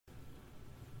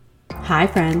Hi,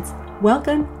 friends.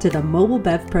 Welcome to the Mobile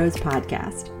Bev Pros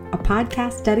podcast, a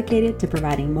podcast dedicated to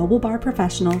providing mobile bar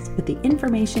professionals with the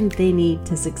information they need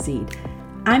to succeed.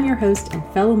 I'm your host and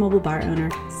fellow mobile bar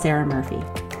owner, Sarah Murphy.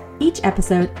 Each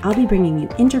episode, I'll be bringing you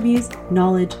interviews,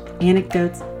 knowledge,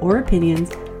 anecdotes, or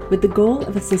opinions with the goal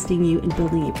of assisting you in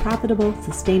building a profitable,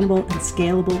 sustainable, and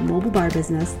scalable mobile bar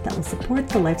business that will support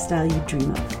the lifestyle you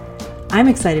dream of. I'm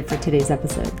excited for today's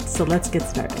episode, so let's get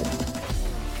started.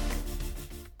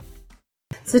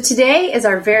 So today is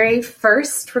our very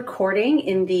first recording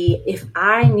in the If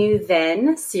I Knew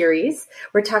Then series.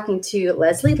 We're talking to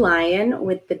Leslie Lyon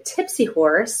with the Tipsy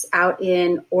horse out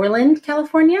in Orland,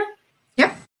 California.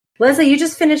 Yep. Leslie, you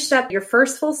just finished up your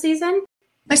first full season?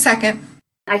 My second.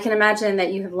 I can imagine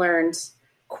that you have learned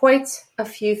quite a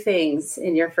few things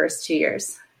in your first 2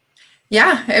 years.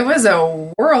 Yeah, it was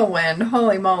a whirlwind.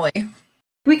 Holy moly.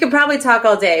 We could probably talk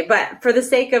all day, but for the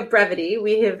sake of brevity,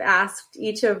 we have asked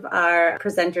each of our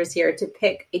presenters here to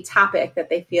pick a topic that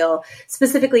they feel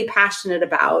specifically passionate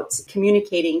about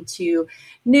communicating to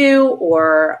new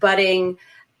or budding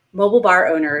mobile bar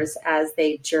owners as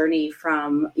they journey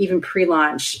from even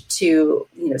pre-launch to,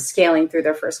 scaling through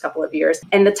their first couple of years.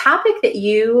 And the topic that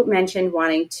you mentioned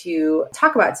wanting to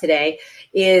talk about today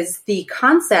is the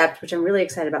concept, which I'm really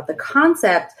excited about, the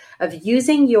concept of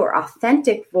using your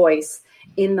authentic voice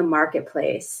in the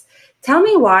marketplace. Tell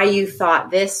me why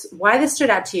this stood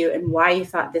out to you and why you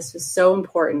thought this was so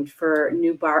important for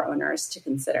new bar owners to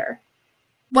consider.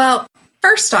 Well,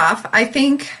 first off, I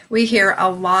think we hear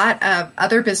a lot of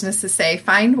other businesses say,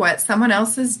 find what someone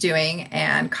else is doing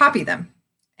and copy them.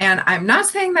 And I'm not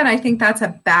saying that I think that's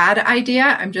a bad idea.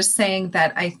 I'm just saying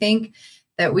that I think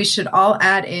that we should all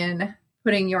add in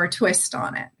putting your twist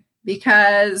on it.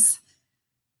 Because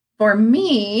for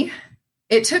me,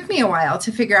 it took me a while to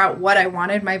figure out what I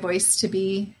wanted my voice to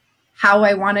be, how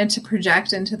I wanted to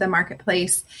project into the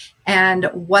marketplace, and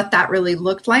what that really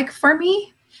looked like for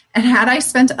me. And had I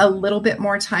spent a little bit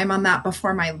more time on that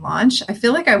before my launch, I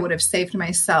feel like I would have saved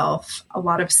myself a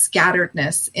lot of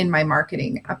scatteredness in my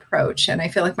marketing approach. And I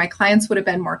feel like my clients would have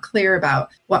been more clear about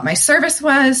what my service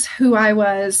was, who I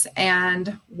was,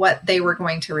 and what they were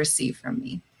going to receive from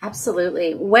me.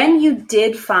 Absolutely. When you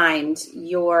did find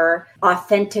your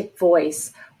authentic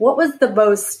voice, what was the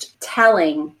most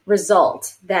telling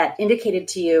result that indicated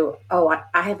to you, oh,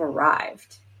 I have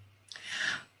arrived?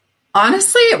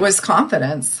 Honestly, it was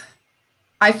confidence.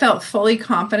 I felt fully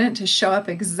confident to show up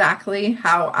exactly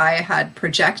how I had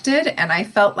projected, and I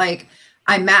felt like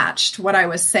I matched what I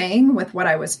was saying with what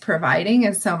I was providing.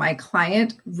 And so my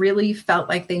client really felt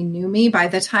like they knew me by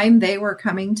the time they were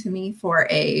coming to me for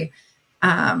a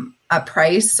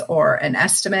price or an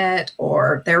estimate,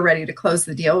 or they're ready to close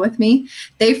the deal with me.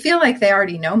 They feel like they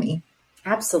already know me.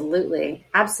 Absolutely.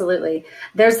 Absolutely.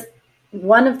 There's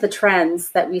one of the trends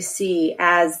that we see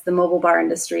as the mobile bar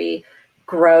industry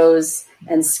grows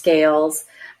and scales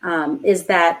is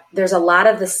that there's a lot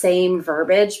of the same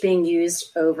verbiage being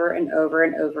used over and over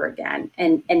and over again.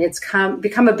 And it's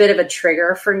become a bit of a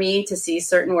trigger for me to see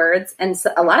certain words. And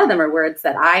so a lot of them are words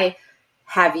that I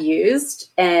have used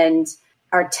and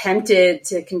are tempted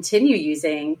to continue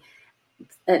using.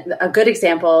 A good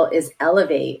example is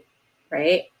elevate,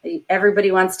 right?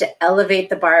 Everybody wants to elevate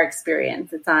the bar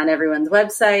experience. It's on everyone's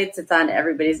websites. It's on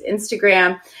everybody's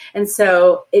Instagram. And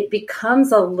so it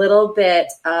becomes a little bit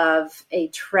of a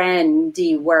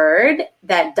trendy word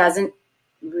that doesn't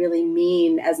really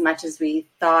mean as much as we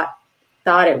thought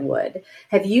it would.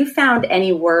 Have you found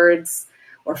any words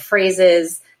or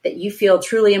phrases that you feel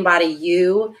truly embody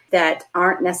you that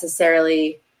aren't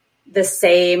necessarily the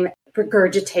same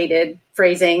regurgitated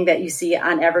phrasing that you see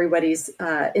on everybody's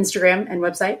Instagram and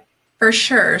website? For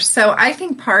sure. So I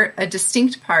think a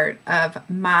distinct part of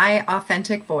my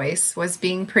authentic voice was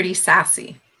being pretty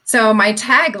sassy. So my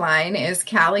tagline is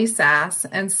Cali Sass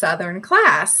and Southern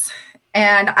Class.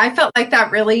 And I felt like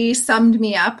that really summed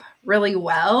me up really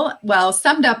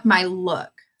summed up my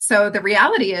look. So the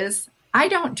reality is I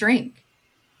don't drink.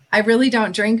 I really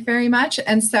don't drink very much.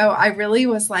 And so I really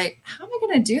was like, how am I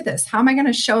going to do this? How am I going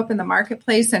to show up in the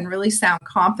marketplace and really sound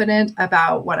confident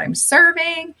about what I'm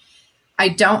serving? I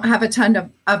don't have a ton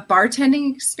of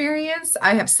bartending experience.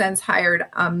 I have since hired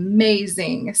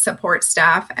amazing support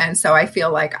staff. And so I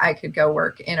feel like I could go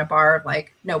work in a bar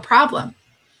like no problem.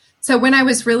 So when I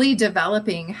was really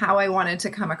developing how I wanted to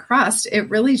come across, it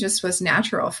really just was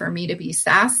natural for me to be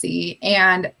sassy,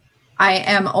 and I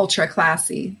am ultra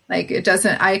classy.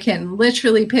 I can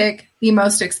literally pick the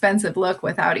most expensive look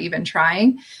without even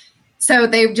trying. So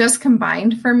they've just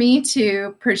combined for me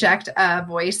to project a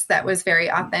voice that was very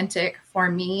authentic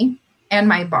for me and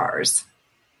my bars.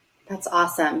 That's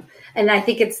awesome. And I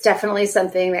think it's definitely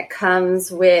something that comes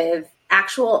with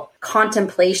actual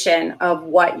contemplation of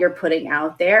what you're putting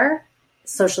out there.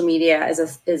 Social media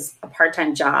is a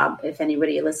part-time job. If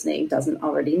anybody listening doesn't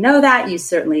already know that, you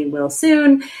certainly will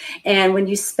soon. And when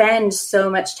you spend so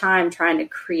much time trying to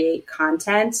create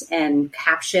content and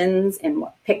captions and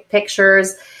pick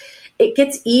pictures, it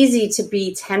gets easy to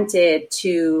be tempted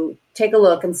to take a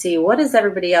look and see what is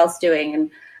everybody else doing,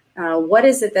 and what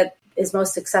is it that is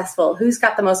most successful, who's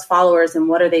got the most followers, and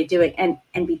what are they doing,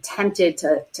 and be tempted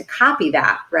to copy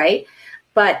that, right?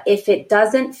 But if it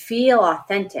doesn't feel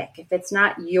authentic, if it's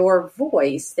not your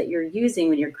voice that you're using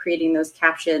when you're creating those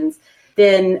captions,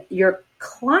 then your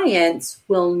clients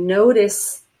will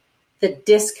notice the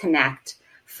disconnect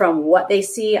from what they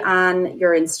see on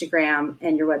your Instagram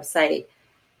and your website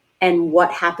and what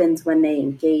happens when they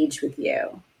engage with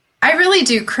you. I really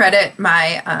do credit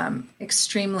my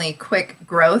extremely quick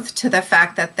growth to the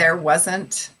fact that there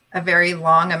wasn't a very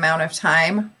long amount of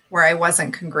time where I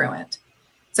wasn't congruent.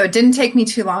 So it didn't take me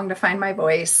too long to find my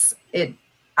voice.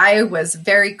 I was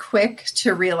very quick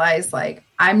to realize, like,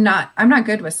 I'm not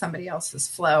good with somebody else's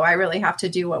flow. I really have to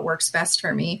do what works best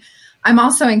for me. I'm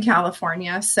also in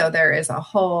California, so there is a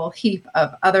whole heap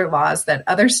of other laws that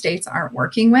other states aren't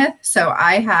working with. So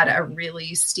I had a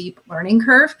really steep learning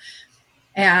curve.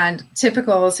 And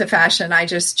typical to fashion, I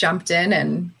just jumped in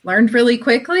and learned really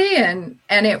quickly, and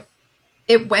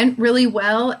it went really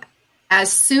well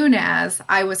as soon as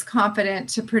I was confident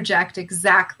to project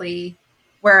exactly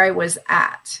where I was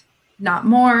at. Not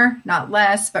more, not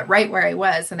less, but right where I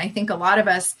was. And I think a lot of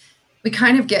us, we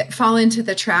kind of fall into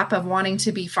the trap of wanting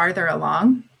to be farther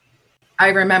along. I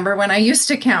remember when I used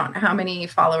to count how many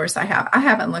followers I have. I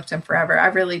haven't looked in forever. I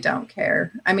really don't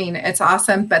care. I mean, it's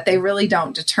awesome, but they really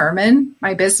don't determine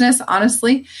my business.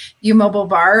 Honestly, you mobile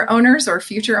bar owners or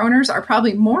future owners are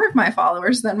probably more of my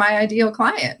followers than my ideal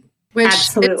client, which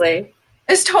absolutely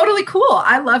is totally cool.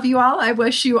 I love you all. I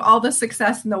wish you all the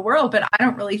success in the world, but I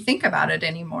don't really think about it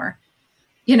anymore.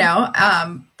 You know,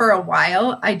 for a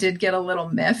while, I did get a little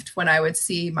miffed when I would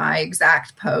see my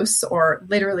exact posts, or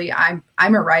literally I'm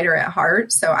a writer at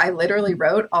heart. So I literally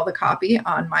wrote all the copy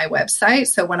on my website.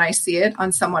 So when I see it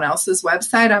on someone else's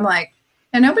website, I'm like,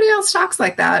 and nobody else talks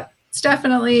like that. It's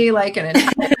definitely like an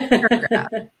entire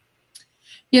paragraph.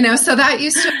 You know, so that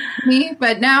used to be me,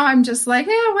 but now I'm just like,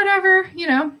 yeah, whatever, you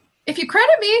know, if you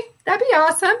credit me, that'd be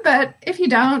awesome. But if you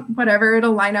don't, whatever,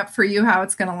 it'll line up for you how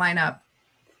it's going to line up.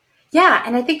 Yeah.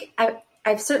 And I think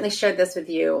I've certainly shared this with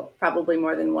you probably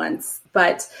more than once,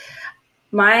 but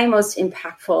my most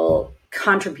impactful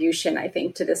contribution, I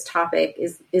think, to this topic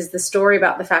is the story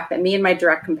about the fact that me and my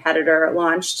direct competitor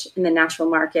launched in the Nashville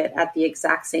market at the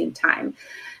exact same time.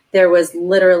 There was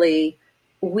literally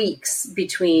weeks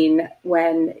between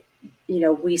when, you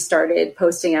know, we started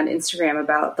posting on Instagram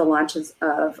about the launches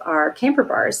of our camper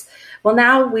bars. Well,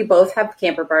 now we both have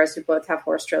camper bars. We both have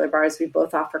horse trailer bars. We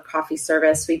both offer coffee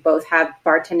service. We both have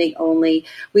bartending only.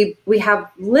 We have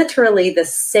literally the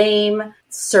same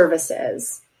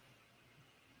services.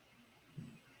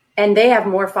 And they have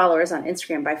more followers on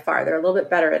Instagram by far. They're a little bit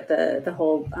better at the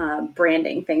whole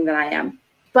branding thing than I am.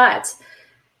 But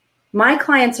my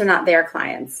clients are not their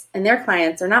clients, and their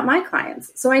clients are not my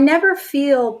clients. So I never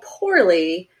feel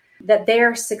poorly that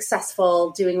they're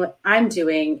successful doing what I'm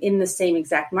doing in the same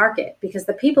exact market, because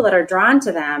the people that are drawn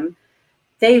to them,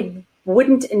 they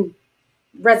wouldn't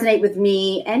resonate with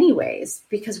me anyways,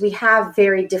 because we have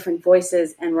very different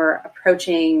voices and we're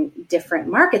approaching different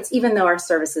markets, even though our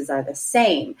services are the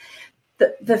same.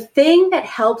 The thing that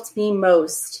helped me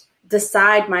most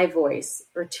decide my voice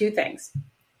were two things.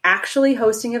 Actually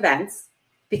hosting events,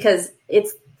 because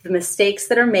it's the mistakes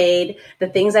that are made, the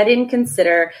things I didn't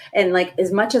consider. And like,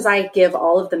 as much as I give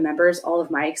all of the members all of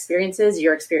my experiences,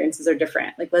 your experiences are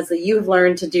different. Like, Leslie, you've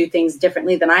learned to do things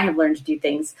differently than I have learned to do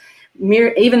things.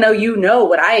 Even though you know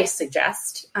what I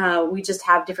suggest, we just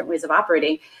have different ways of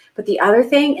operating. But the other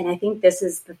thing, and I think this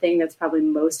is the thing that's probably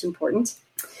most important,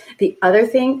 the other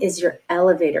thing is your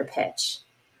elevator pitch.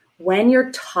 When you're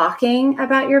talking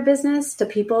about your business to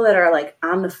people that are like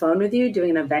on the phone with you doing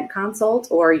an event consult,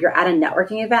 or you're at a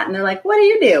networking event and they're like, what do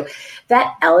you do?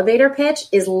 That elevator pitch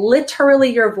is literally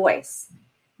your voice.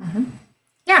 Mm-hmm.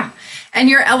 Yeah. And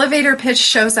your elevator pitch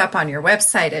shows up on your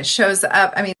website. It shows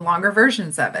up, longer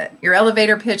versions of it. Your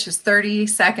elevator pitch is 30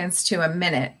 seconds to a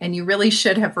minute, and you really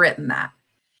should have written that.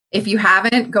 If you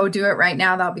haven't, go do it right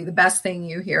now. That'll be the best thing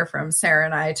you hear from Sarah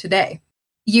and I today.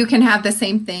 You can have the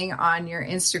same thing on your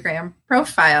Instagram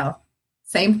profile,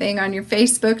 same thing on your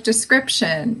Facebook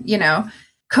description. You know,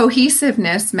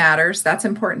 cohesiveness matters. That's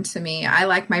important to me. I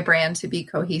like my brand to be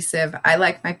cohesive. I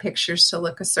like my pictures to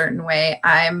look a certain way.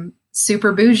 I'm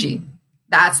super bougie.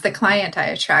 That's the client I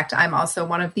attract. I'm also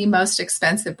one of the most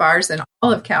expensive bars in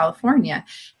all of California.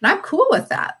 And I'm cool with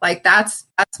that. Like that's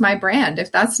my brand.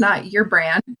 If that's not your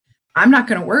brand, I'm not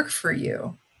going to work for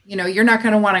you. You know, you're not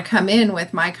going to want to come in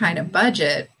with my kind of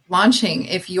budget launching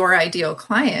if your ideal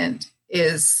client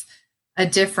is a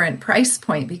different price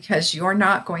point, because you're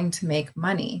not going to make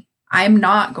money. I'm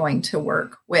not going to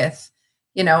work with,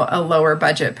 you know, a lower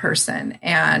budget person.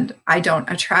 And I don't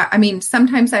attract, I mean,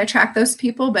 sometimes I attract those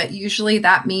people, but usually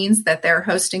that means that they're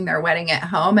hosting their wedding at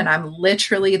home and I'm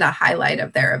literally the highlight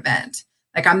of their event.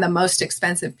 Like I'm the most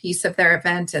expensive piece of their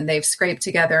event and they've scraped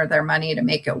together their money to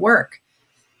make it work.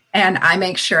 And I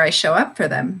make sure I show up for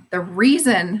them. The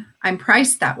reason I'm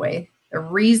priced that way, the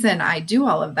reason I do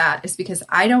all of that is because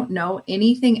I don't know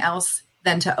anything else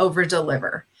than to over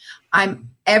deliver.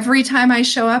 Every time I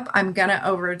show up, I'm going to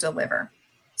over deliver.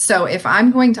 So if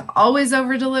I'm going to always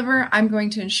over deliver, I'm going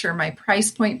to ensure my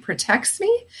price point protects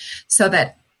me so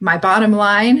that my bottom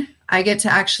line, I get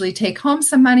to actually take home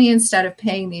some money instead of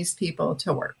paying these people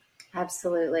to work.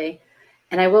 Absolutely.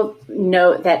 And I will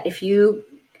note that if you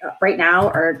right now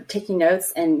are taking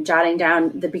notes and jotting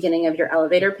down the beginning of your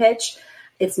elevator pitch,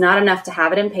 it's not enough to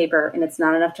have it in paper and it's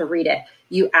not enough to read it.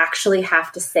 You actually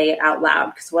have to say it out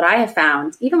loud. Because what I have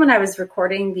found, even when I was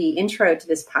recording the intro to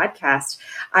this podcast,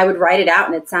 I would write it out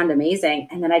and it'd sound amazing.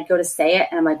 And then I'd go to say it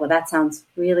and I'm like, well, that sounds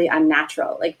really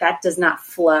unnatural. Like that does not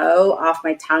flow off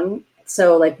my tongue.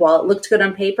 So like, while it looked good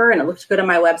on paper and it looked good on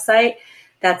my website,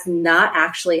 that's not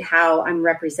actually how I'm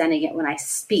representing it when I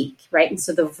speak, right? And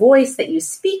so the voice that you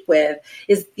speak with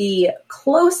is the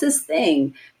closest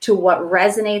thing to what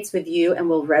resonates with you and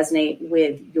will resonate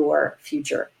with your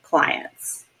future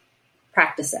clients.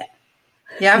 Practice it.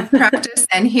 Yeah, practice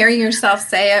and hearing yourself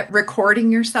say it,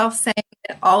 recording yourself saying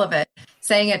it, all of it,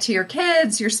 saying it to your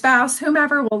kids, your spouse,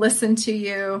 whomever will listen to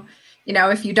you. You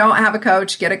know, if you don't have a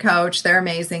coach, get a coach. They're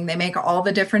amazing. They make all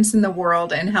the difference in the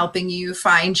world in helping you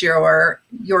find your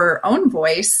own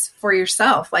voice for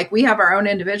yourself. Like we have our own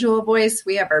individual voice.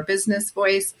 We have our business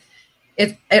voice.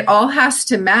 It all has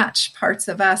to match parts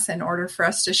of us in order for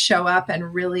us to show up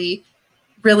and really,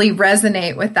 really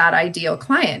resonate with that ideal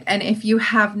client. And if you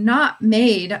have not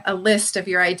made a list of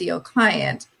your ideal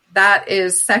client, that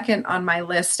is second on my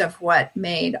list of what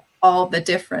made all the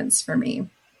difference for me.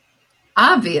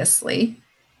 Obviously,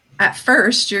 at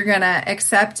first, you're going to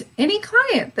accept any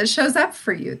client that shows up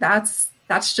for you. That's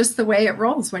just the way it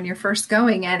rolls when you're first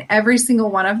going. And every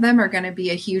single one of them are going to be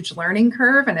a huge learning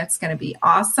curve and it's going to be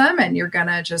awesome. And you're going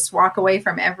to just walk away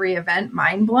from every event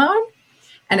mind blown.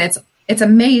 And it's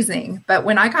amazing. But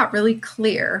when I got really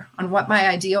clear on what my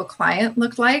ideal client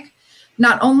looked like,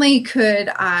 not only could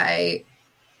I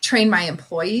train my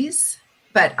employees,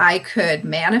 but I could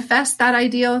manifest that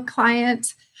ideal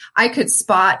client. I could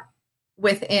spot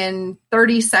within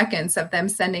 30 seconds of them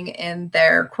sending in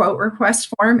their quote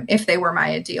request form if they were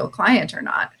my ideal client or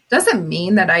not. Doesn't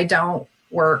mean that I don't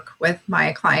work with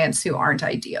my clients who aren't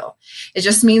ideal. It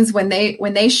just means when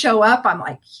they show up, I'm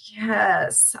like,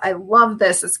 yes, I love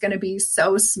this. It's going to be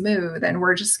so smooth and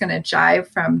we're just going to jive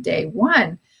from day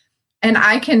one. And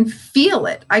I can feel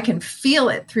it. I can feel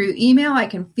it through email. I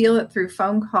can feel it through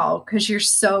phone call because you're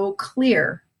so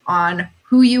clear on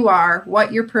who you are,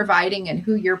 what you're providing, and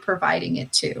who you're providing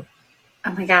it to.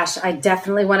 Oh my gosh, I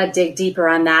definitely want to dig deeper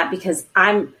on that because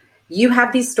you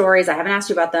have these stories. I haven't asked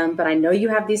you about them, but I know you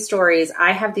have these stories.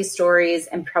 I have these stories,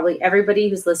 and probably everybody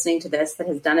who's listening to this that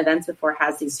has done events before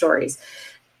has these stories.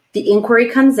 The inquiry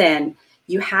comes in.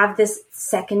 You have this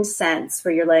second sense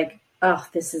where you're like, oh,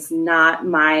 this is not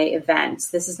my event.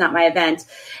 This is not my event.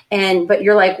 But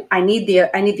you're like, I need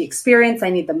the experience.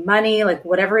 I need the money, like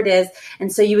whatever it is.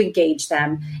 And so you engage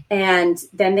them and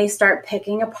then they start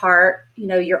picking apart,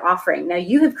 your offering. Now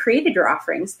you have created your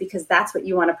offerings because that's what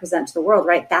you want to present to the world,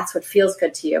 right? That's what feels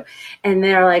good to you. And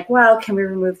they're like, well, can we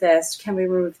remove this? Can we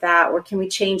remove that? Or can we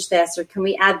change this? Or can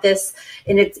we add this?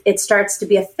 And it starts to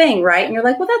be a thing, right? And you're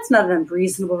like, well, that's not an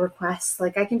unreasonable request.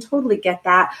 Like I can totally get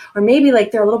that. Or maybe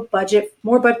like they're a little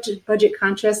more budget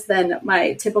conscious than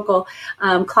my typical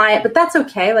client, but that's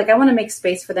okay. Like I want to make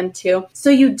space for them too. So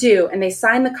you do, and they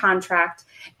sign the contract.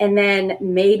 And then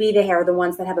maybe they are the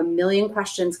ones that have a million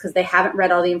questions because they haven't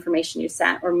read all the information you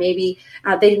sent, or maybe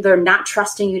they're not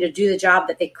trusting you to do the job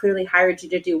that they clearly hired you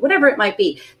to do, whatever it might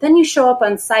be. Then you show up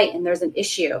on site and there's an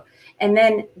issue. And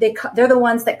then they're the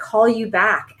ones that call you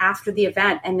back after the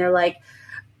event. And they're like,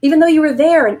 even though you were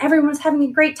there and everyone was having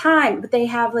a great time, but they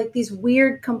have like these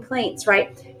weird complaints,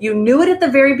 right? You knew it at the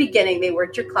very beginning. They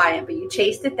weren't your client, but you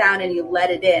chased it down and you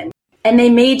let it in and they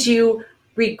made you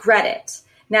regret it.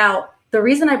 Now, The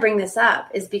reason I bring this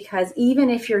up is because even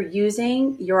if you're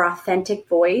using your authentic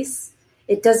voice,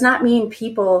 it does not mean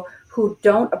people who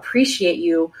don't appreciate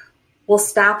you will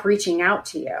stop reaching out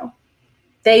to you.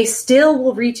 They still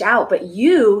will reach out, but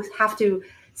you have to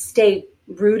stay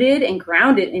rooted and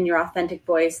grounded in your authentic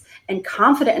voice and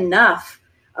confident enough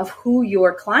of who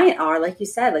your client are, like you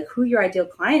said, like who your ideal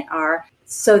client are,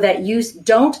 so that you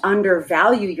don't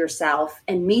undervalue yourself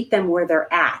and meet them where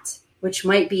they're at, which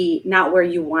might be not where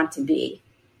you want to be.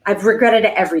 I've regretted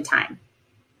it every time.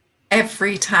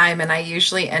 Every time. And I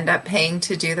usually end up paying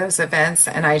to do those events.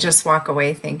 And I just walk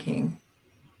away thinking,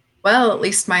 well, at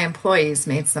least my employees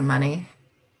made some money.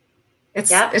 It's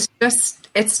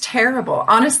terrible.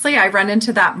 Honestly, I run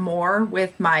into that more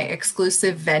with my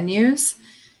exclusive venues,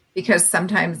 because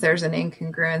sometimes there's an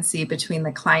incongruency between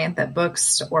the client that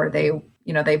books, or they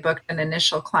booked an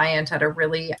initial client at a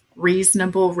really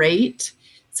reasonable rate.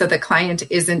 So the client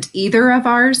isn't either of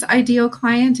ours ideal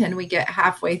client, and we get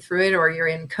halfway through it, or you're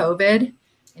in COVID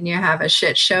and you have a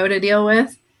shit show to deal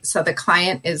with. So the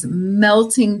client is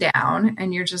melting down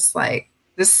and you're just like,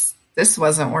 this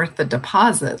wasn't worth the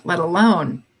deposit, let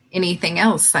alone anything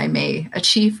else I may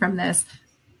achieve from this.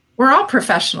 We're all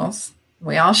professionals.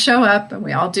 We all show up and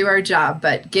we all do our job,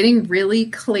 but getting really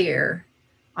clear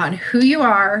on who you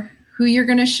are, who you're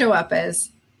going to show up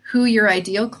as, who your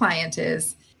ideal client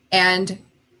is, and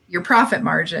your profit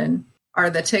margin are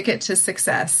the ticket to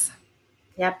success.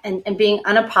 Yep. And being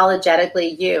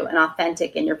unapologetically you and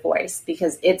authentic in your voice,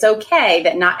 because it's okay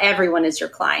that not everyone is your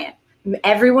client.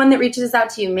 Everyone that reaches out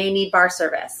to you may need bar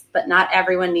service, but not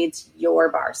everyone needs your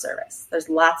bar service. There's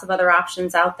lots of other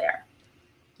options out there.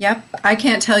 Yep. I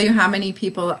can't tell you how many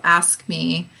people ask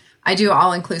me. I do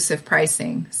all-inclusive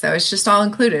pricing. So it's just all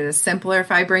included. It's simpler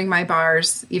if I bring my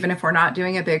bars, even if we're not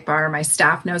doing a big bar. My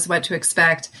staff knows what to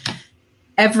expect.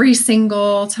 Every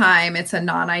single time it's a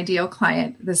non-ideal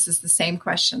client, this is the same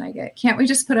question I get. Can't we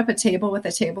just put up a table with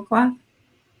a tablecloth?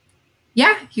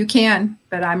 Yeah, you can,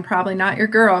 but I'm probably not your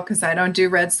girl because I don't do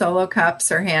red Solo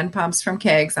cups or hand pumps from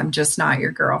kegs. I'm just not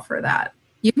your girl for that.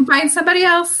 You can find somebody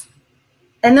else.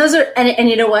 And those are, and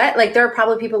you know what? Like, there are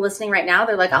probably people listening right now.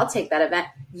 They're like, I'll take that event.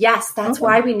 Yes, that's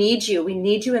why we need you. We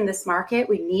need you in this market.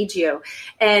 We need you.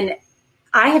 And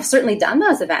I have certainly done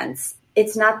those events.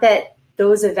 It's not that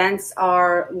those events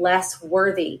are less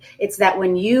worthy. It's that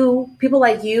when people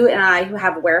like you and I who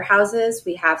have warehouses,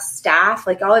 we have staff,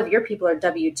 like all of your people are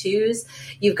W-2s,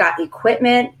 you've got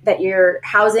equipment that you're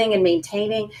housing and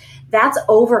maintaining. That's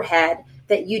overhead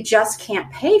that you just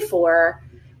can't pay for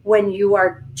when you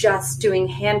are just doing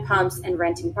hand pumps and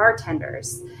renting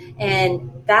bartenders.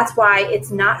 And that's why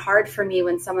it's not hard for me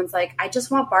when someone's like, I just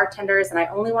want bartenders and I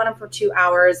only want them for 2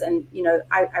 hours. And,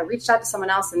 I reached out to someone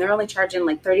else and they're only charging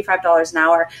like $35 an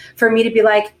hour, for me to be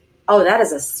like, oh, that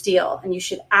is a steal. And you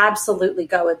should absolutely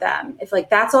go with them. If like,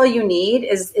 that's all you need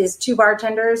is 2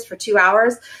 bartenders for 2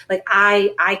 hours. Like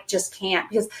I just can't,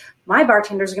 because my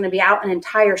bartenders are going to be out an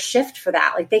entire shift for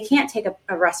that. Like, they can't take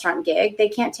a restaurant gig. They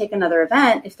can't take another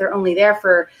event if they're only there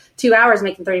for 2 hours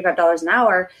making $35 an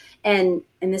hour. And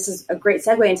this is a great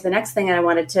segue into the next thing that I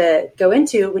wanted to go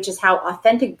into, which is how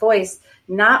authentic voice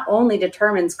not only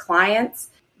determines clients,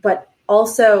 but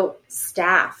also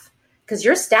staff. Because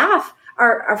your staff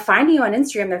are finding you on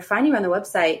Instagram. They're finding you on the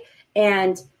website.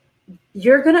 And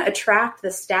you're going to attract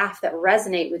the staff that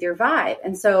resonate with your vibe.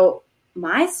 And so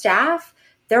my staff,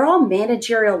 they're all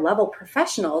managerial level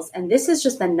professionals. And this is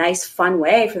just a nice, fun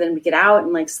way for them to get out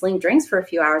and like sling drinks for a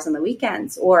few hours on the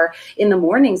weekends or in the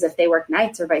mornings if they work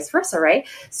nights or vice versa, right?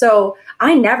 So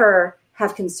I never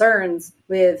have concerns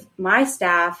with my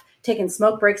staff taking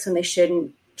smoke breaks when they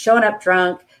shouldn't, showing up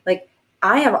drunk. Like,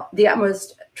 I have the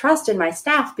utmost trust in my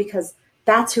staff because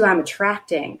that's who I'm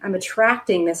attracting. I'm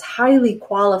attracting this highly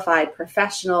qualified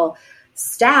professional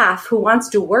staff who wants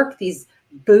to work these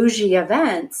bougie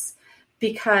events,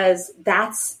 because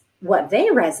that's what they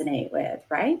resonate with,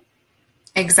 right?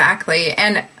 Exactly.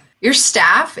 And your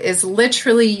staff is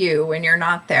literally you when you're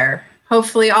not there.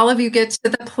 Hopefully all of you get to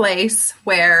the place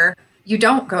where you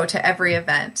don't go to every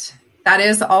event. That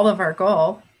is all of our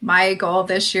goal. My goal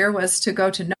this year was to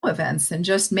go to no events and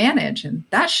just manage, and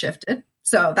that shifted.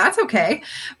 So that's okay.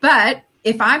 But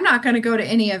if I'm not going to go to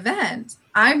any event,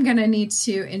 I'm going to need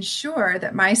to ensure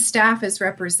that my staff is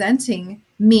representing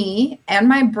me and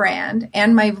my brand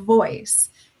and my voice.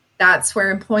 That's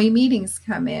where employee meetings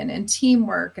come in, and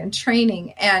teamwork and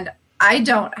training. And I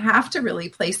don't have to really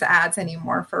place ads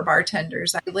anymore for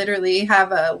bartenders. I literally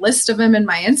have a list of them in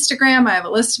my Instagram. I have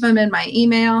a list of them in my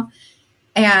email,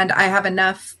 and I have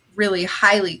enough really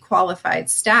highly qualified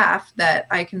staff that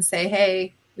I can say,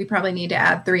 hey, we probably need to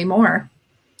add 3 more.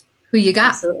 Who you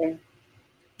got? Absolutely.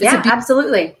 Yeah,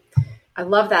 absolutely. I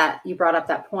love that you brought up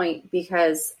that point,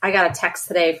 because I got a text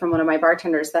today from one of my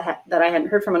bartenders that I hadn't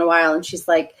heard from in a while. And she's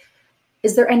like,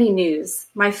 is there any news?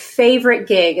 My favorite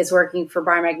gig is working for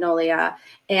Bar Magnolia,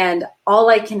 and all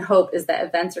I can hope is that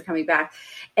events are coming back.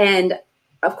 And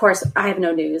of course, I have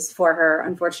no news for her,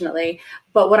 unfortunately.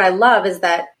 But what I love is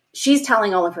that she's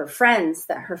telling all of her friends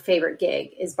that her favorite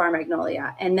gig is Bar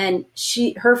Magnolia. And then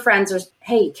her friends are,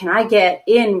 hey, can I get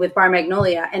in with Bar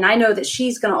Magnolia? And I know that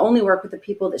she's going to only work with the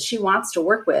people that she wants to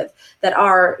work with, that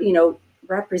are,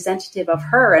 representative of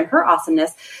her and her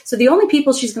awesomeness. So the only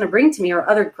people she's going to bring to me are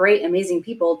other great, amazing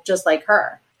people just like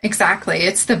her. Exactly.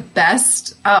 It's the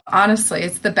best. Honestly,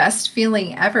 it's the best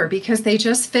feeling ever, because they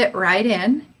just fit right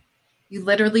in. You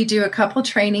literally do a couple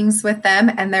trainings with them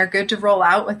and they're good to roll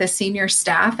out with a senior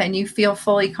staff, and you feel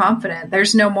fully confident.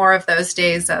 There's no more of those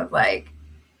days of like,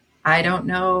 I don't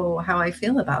know how I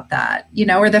feel about that,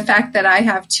 or the fact that I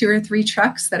have 2 or 3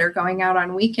 trucks that are going out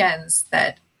on weekends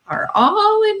that are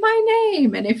all in my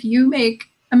name. And if you make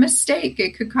a mistake,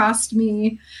 it could cost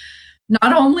me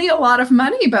not only a lot of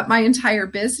money, but my entire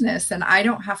business. And I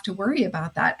don't have to worry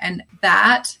about that. And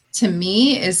that to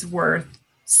me is worth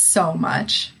so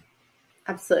much.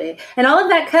 Absolutely. And all of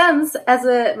that comes as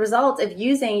a result of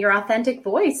using your authentic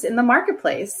voice in the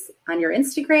marketplace, on your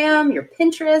Instagram, your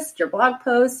Pinterest, your blog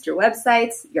posts, your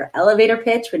websites, your elevator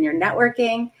pitch when you're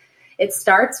networking. It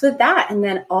starts with that. And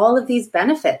then all of these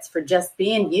benefits for just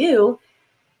being you,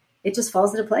 it just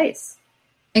falls into place.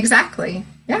 Exactly.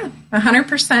 Yeah,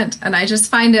 100%. And I just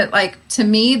find it like, to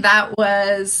me, that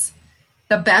was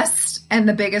the best and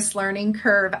the biggest learning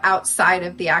curve outside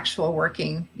of the actual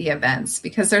working the events,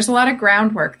 because there's a lot of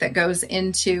groundwork that goes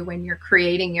into when you're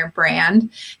creating your brand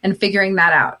and figuring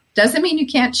that out. Doesn't mean you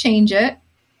can't change it.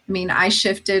 I mean, I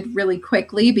shifted really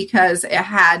quickly because it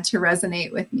had to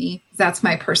resonate with me. That's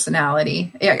my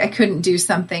personality. I couldn't do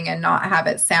something and not have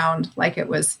it sound like it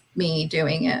was me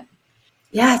doing it.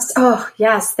 Yes. Oh,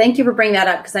 yes. Thank you for bringing that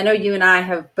up, because I know you and I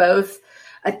have both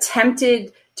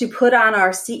attempted to put on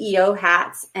our CEO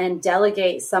hats and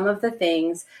delegate some of the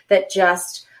things that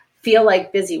just feel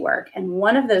like busy work. And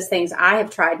one of those things I have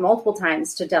tried multiple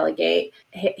times to delegate,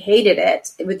 hated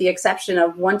it, with the exception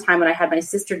of one time when I had my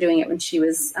sister doing it when she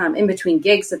was in between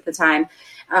gigs at the time,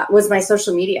 was my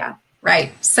social media.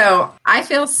 Right. So I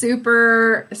feel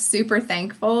super, super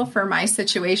thankful for my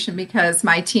situation, because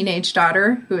my teenage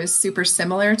daughter, who is super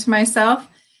similar to myself,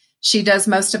 she does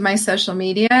most of my social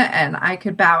media, and I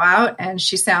could bow out and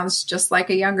she sounds just like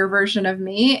a younger version of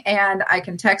me, and I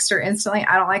can text her instantly.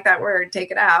 I don't like that word. Take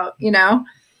it out,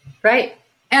 Right.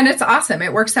 And it's awesome.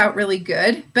 It works out really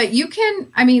good. But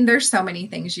there's so many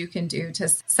things you can do to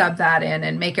sub that in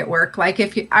and make it work. Like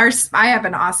I have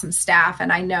an awesome staff,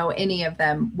 and I know any of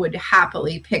them would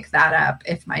happily pick that up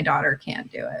if my daughter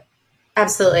can't do it.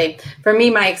 Absolutely. For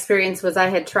me, my experience was I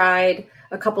had tried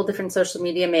a couple different social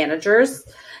media managers,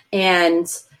 and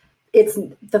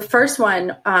the first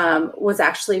one was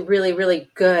actually really, really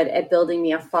good at building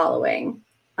me a following.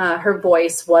 Her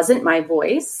voice wasn't my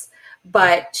voice,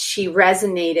 but she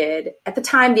resonated. At the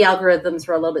time, the algorithms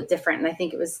were a little bit different, and I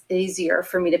think it was easier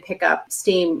for me to pick up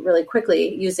steam really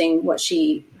quickly using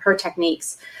her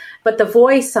techniques. But the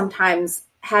voice sometimes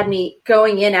had me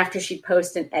going in after she'd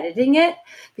post and editing it,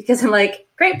 because I'm like,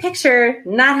 great picture,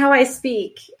 not how I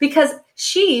speak. Because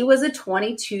she was a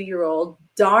 22-year-old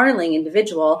darling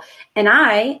individual, and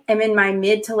I am in my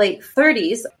mid to late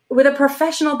 30s with a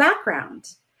professional background.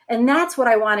 And that's what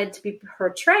I wanted to be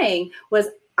portraying, was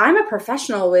I'm a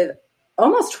professional with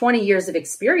almost 20 years of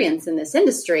experience in this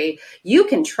industry. You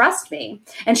can trust me.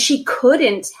 And she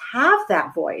couldn't have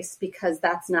that voice because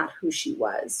that's not who she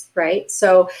was, right?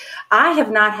 So I have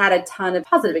not had a ton of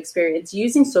positive experience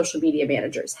using social media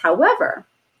managers. However,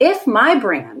 if my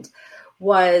brand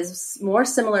was more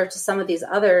similar to some of these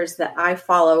others that I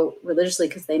follow religiously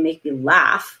because they make me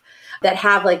laugh, that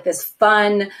have like this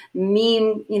fun,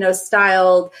 meme,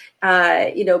 styled,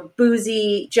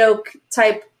 boozy joke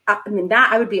type, that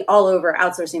I would be all over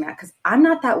outsourcing that, because I'm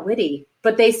not that witty,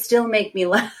 but they still make me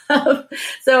laugh.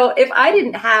 So if I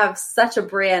didn't have such a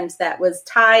brand that was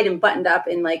tied and buttoned up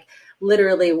in like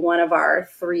literally one of our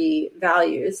 3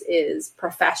 values is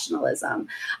professionalism,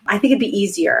 I think it'd be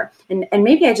easier. And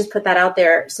maybe I just put that out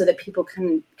there so that people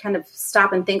can kind of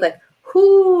stop and think like,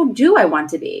 who do I want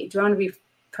to be? Do I want to be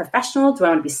professional? Do I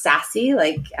want to be sassy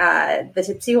like the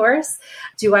Tipsy horse?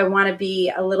 Do I want to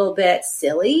be a little bit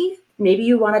silly? Maybe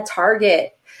you want to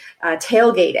target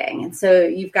tailgating. And so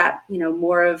you've got,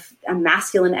 more of a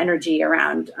masculine energy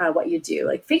around what you do.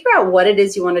 Like, figure out what it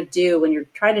is you want to do when you're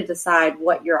trying to decide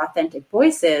what your authentic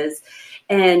voice is,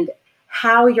 and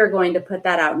how you're going to put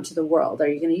that out into the world. Are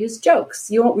you going to use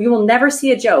jokes? You will never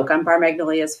see a joke on Bar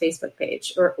Magnolia's Facebook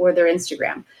page or their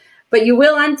Instagram, but you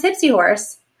will on Tipsy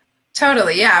Horse.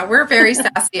 Totally. Yeah. We're very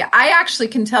sassy. I actually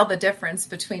can tell the difference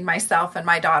between myself and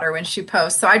my daughter when she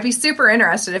posts. So I'd be super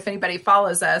interested if anybody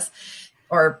follows us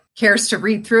or cares to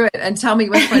read through it and tell me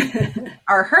which ones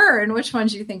are her and which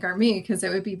ones you think are me, because it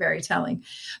would be very telling.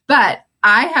 But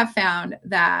I have found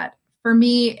that for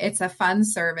me, it's a fun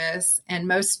service. And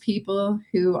most people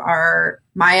who are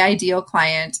my ideal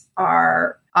client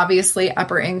are obviously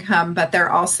upper income, but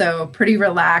they're also pretty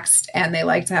relaxed and they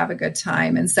like to have a good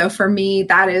time. And so for me,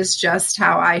 that is just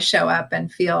how I show up and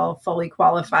feel fully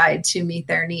qualified to meet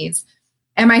their needs.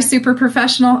 Am I super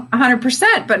professional?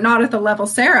 100%, but not at the level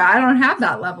Sarah. I don't have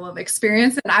that level of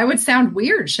experience. And I would sound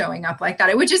weird showing up like that.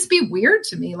 It would just be weird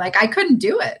to me. Like I couldn't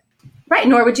do it. Right.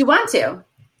 Nor would you want to.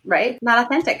 Right. Not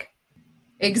authentic.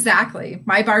 Exactly.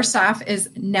 My bar staff is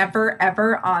never,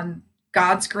 ever on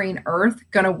God's green earth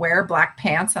going to wear black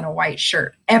pants and a white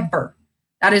shirt, ever.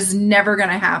 That is never going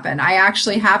to happen. I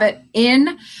actually have it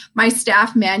in my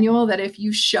staff manual that if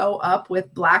you show up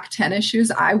with black tennis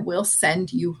shoes, I will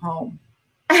send you home.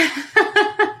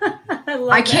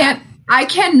 I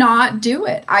cannot do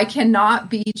it. I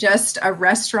cannot be just a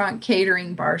restaurant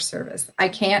catering bar service. I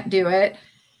can't do it.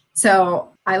 So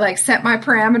I set my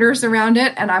parameters around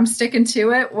it and I'm sticking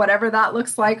to it, whatever that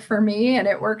looks like for me. And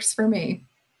it works for me.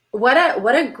 What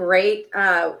a great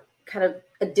kind of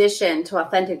addition to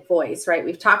authentic voice, right?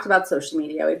 We've talked about social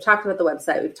media. We've talked about the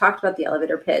website. We've talked about the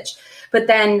elevator pitch. But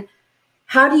then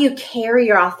how do you carry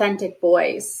your authentic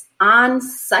voice on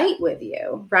site with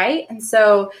you, right? And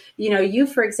so, you,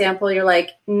 for example, you're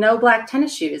like, no black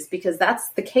tennis shoes because that's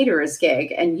the caterer's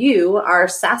gig. And you are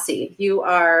sassy. You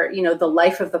are, the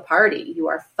life of the party. You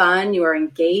are fun. You are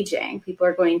engaging. People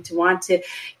are going to want to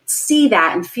see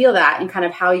that and feel that and kind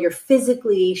of how you're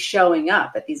physically showing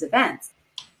up at these events.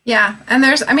 Yeah.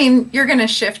 And you're going to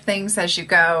shift things as you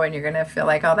go and you're going to feel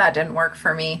like, oh, that didn't work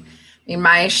for me.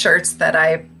 My shirts that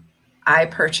I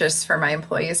purchase for my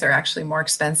employees are actually more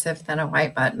expensive than a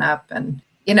white button up. And,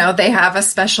 they have a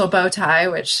special bow tie,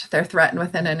 which they're threatened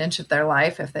within an inch of their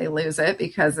life if they lose it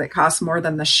because it costs more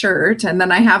than the shirt. And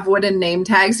then I have wooden name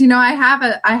tags. I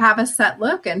have a set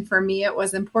look. And for me, it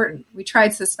was important. We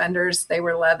tried suspenders. They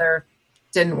were leather.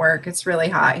 Didn't work. It's really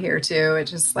hot here too. It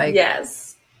just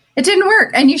yes. It didn't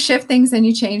work. And you shift things and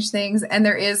you change things. And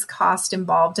there is cost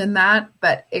involved in that,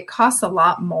 but it costs a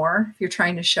lot more if you're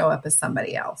trying to show up as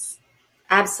somebody else.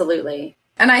 Absolutely.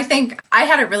 And I think I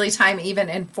had a really time even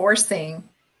enforcing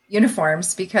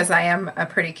uniforms because I am a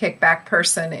pretty kickback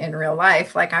person in real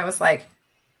life. I was like,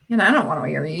 I don't want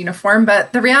to wear a uniform,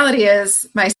 but the reality is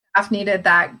my staff needed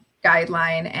that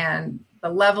guideline and the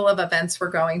level of events we're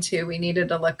going to, we needed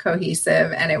to look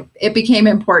cohesive. And it became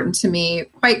important to me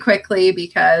quite quickly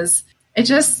because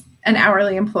an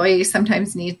hourly employee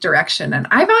sometimes needs direction. And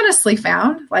I've honestly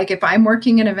found, if I'm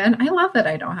working an event, I love that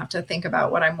I don't have to think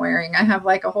about what I'm wearing. I have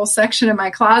a whole section in my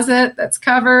closet that's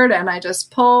covered and I just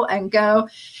pull and go.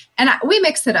 And we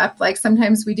mix it up.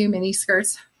 Sometimes we do mini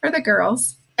skirts for the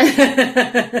girls.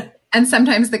 And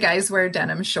sometimes the guys wear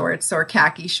denim shorts or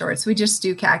khaki shorts. We just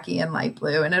do khaki and light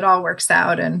blue and it all works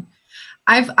out. And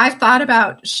I've thought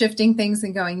about shifting things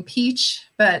and going peach,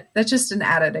 but that's just an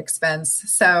added expense.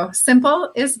 So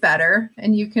simple is better.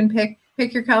 And you can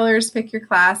pick your colors, pick your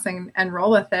class and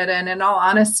roll with it. And in all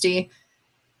honesty,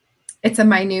 it's a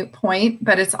minute point,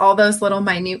 but it's all those little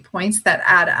minute points that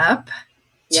add up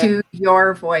to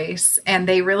your voice. And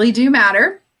they really do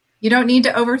matter. You don't need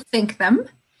to overthink them,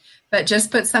 but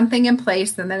just put something in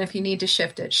place. And then if you need to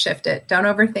shift it, shift it. Don't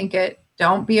overthink it.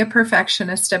 Don't be a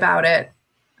perfectionist about it.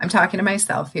 I'm talking to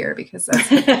myself here because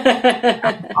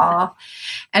that's all.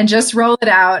 And just roll it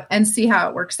out and see how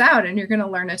it works out. And you're going to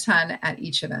learn a ton at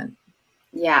each event.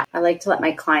 Yeah. I like to let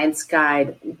my clients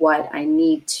guide what I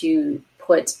need to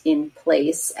put in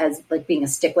place as being a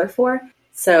stickler for.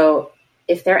 So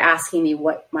if they're asking me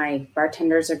what my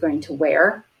bartenders are going to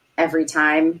wear every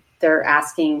time they're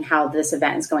asking how this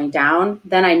event is going down,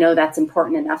 then I know that's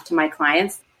important enough to my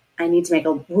clients. I need to make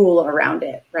a rule around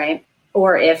it, right?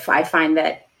 Or if I find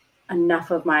that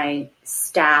enough of my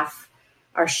staff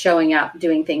are showing up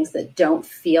doing things that don't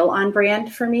feel on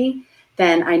brand for me,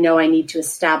 then I know I need to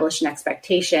establish an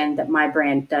expectation that my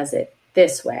brand does it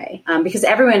this way. Because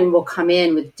everyone will come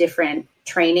in with different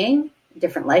training,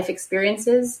 different life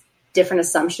experiences, different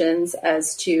assumptions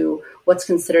as to what's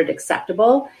considered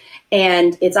acceptable.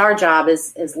 And it's our job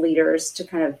as leaders to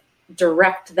kind of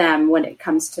direct them when it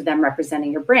comes to them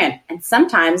representing your brand. And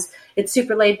sometimes it's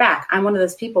super laid back. I'm one of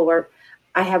those people where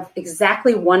I have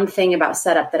exactly one thing about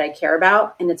setup that I care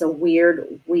about, and it's a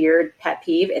weird pet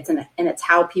peeve. It's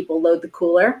how people load the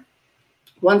cooler.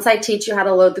 Once I teach you how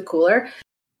to load the cooler,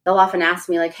 they'll often ask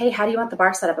me like, hey, how do you want the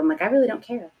bar set up? I'm like, I really don't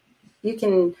care. You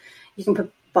can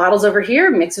put bottles over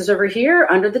here, mixers over here,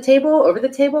 under the table, over the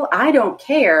table. I don't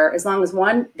care, as long as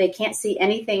one, they can't see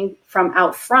anything from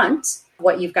out front,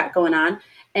 what you've got going on.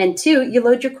 And two, you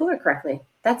load your cooler correctly.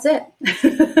 That's it.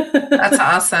 That's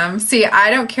awesome. See, I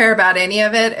don't care about any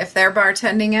of it. If they're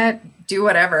bartending it, do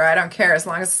whatever. I don't care, as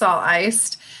long as it's all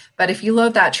iced. But if you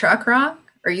load that truck wrong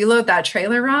or you load that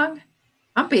trailer wrong,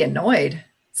 I'll be annoyed.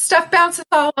 Stuff bounces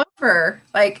all over.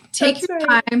 Like, take That's your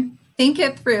right. time, think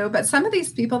it through. But some of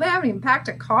these people, they haven't even packed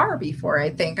a car before,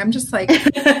 I think. I'm just like,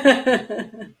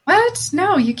 what?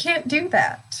 No, you can't do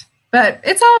that. But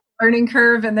it's all a learning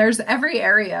curve, and there's every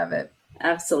area of it.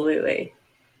 Absolutely.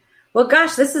 Well,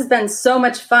 gosh, this has been so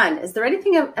much fun. Is there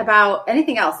anything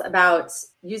else about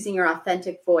using your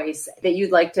authentic voice that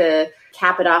you'd like to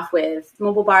cap it off with?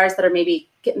 Mobile bars that are maybe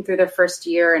getting through their first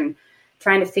year and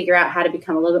trying to figure out how to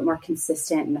become a little bit more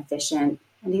consistent and efficient.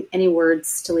 Any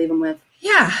words to leave them with?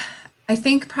 Yeah, I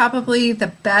think probably the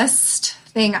best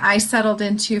thing I settled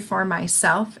into for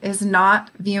myself is not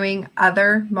viewing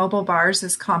other mobile bars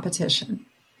as competition.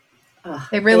 Oh,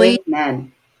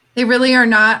 Amen. They really are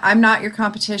not. I'm not your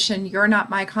competition. You're not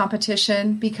my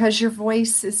competition, because your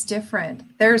voice is different.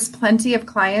 There's plenty of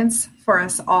clients for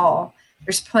us all.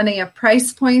 There's plenty of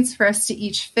price points for us to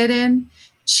each fit in.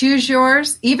 Choose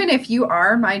yours. Even if you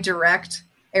are my direct,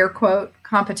 air quote,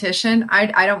 competition,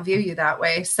 I don't view you that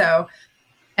way. So,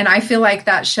 and I feel like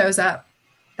that shows up.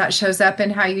 That shows up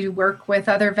in how you work with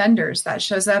other vendors. That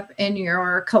shows up in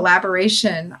your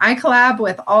collaboration. I collab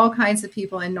with all kinds of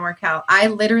people in NorCal. I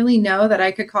literally know that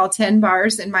I could call 10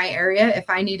 bars in my area if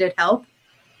I needed help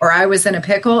or I was in a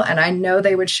pickle, and I know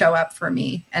they would show up for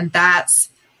me. And that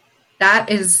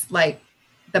is like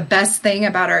the best thing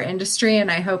about our industry, and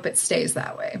I hope it stays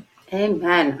that way.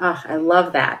 Amen. Oh, I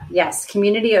love that. Yes,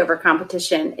 community over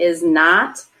competition is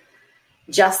not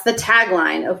just the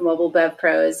tagline of Mobile Bev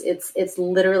Pros. It's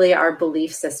literally our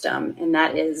belief system. And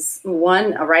that is,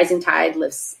 one, a rising tide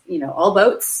lifts, all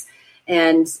boats.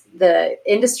 And the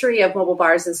industry of mobile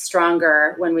bars is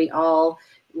stronger when we all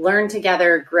learn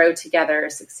together, grow together,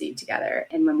 succeed together.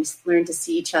 And when we learn to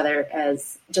see each other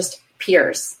as just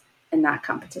peers and not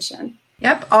competition.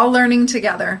 Yep. All learning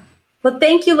together. Well,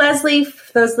 thank you, Leslie.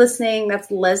 For those listening,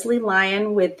 that's Leslie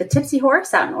Lyon with the Tipsy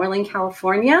Horse out in Orland,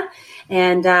 California.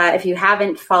 And if you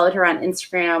haven't followed her on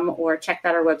Instagram or checked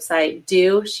out her website,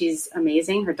 do. She's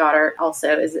amazing. Her daughter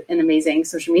also is an amazing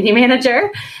social media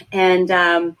manager.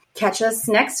 And catch us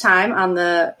next time on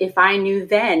the If I Knew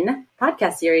Then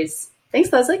podcast series.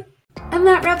 Thanks, Leslie. And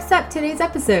that wraps up today's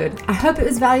episode. I hope it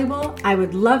was valuable. I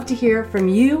would love to hear from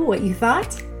you what you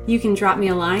thought. You can drop me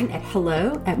a line at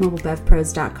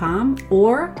hello@mobilebevpros.com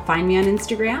or find me on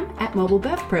Instagram at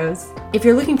mobilebevpros. If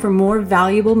you're looking for more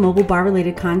valuable mobile bar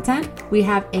related content, we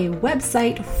have a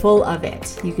website full of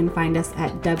it. You can find us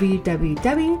at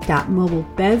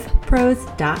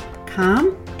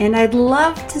www.mobilebevpros.com. And I'd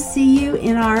love to see you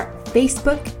in our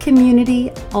Facebook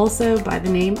community, also by the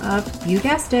name of, you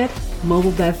guessed it,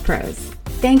 Mobile Bev Pros.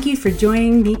 Thank you for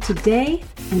joining me today,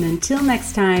 and until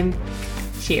next time,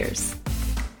 cheers.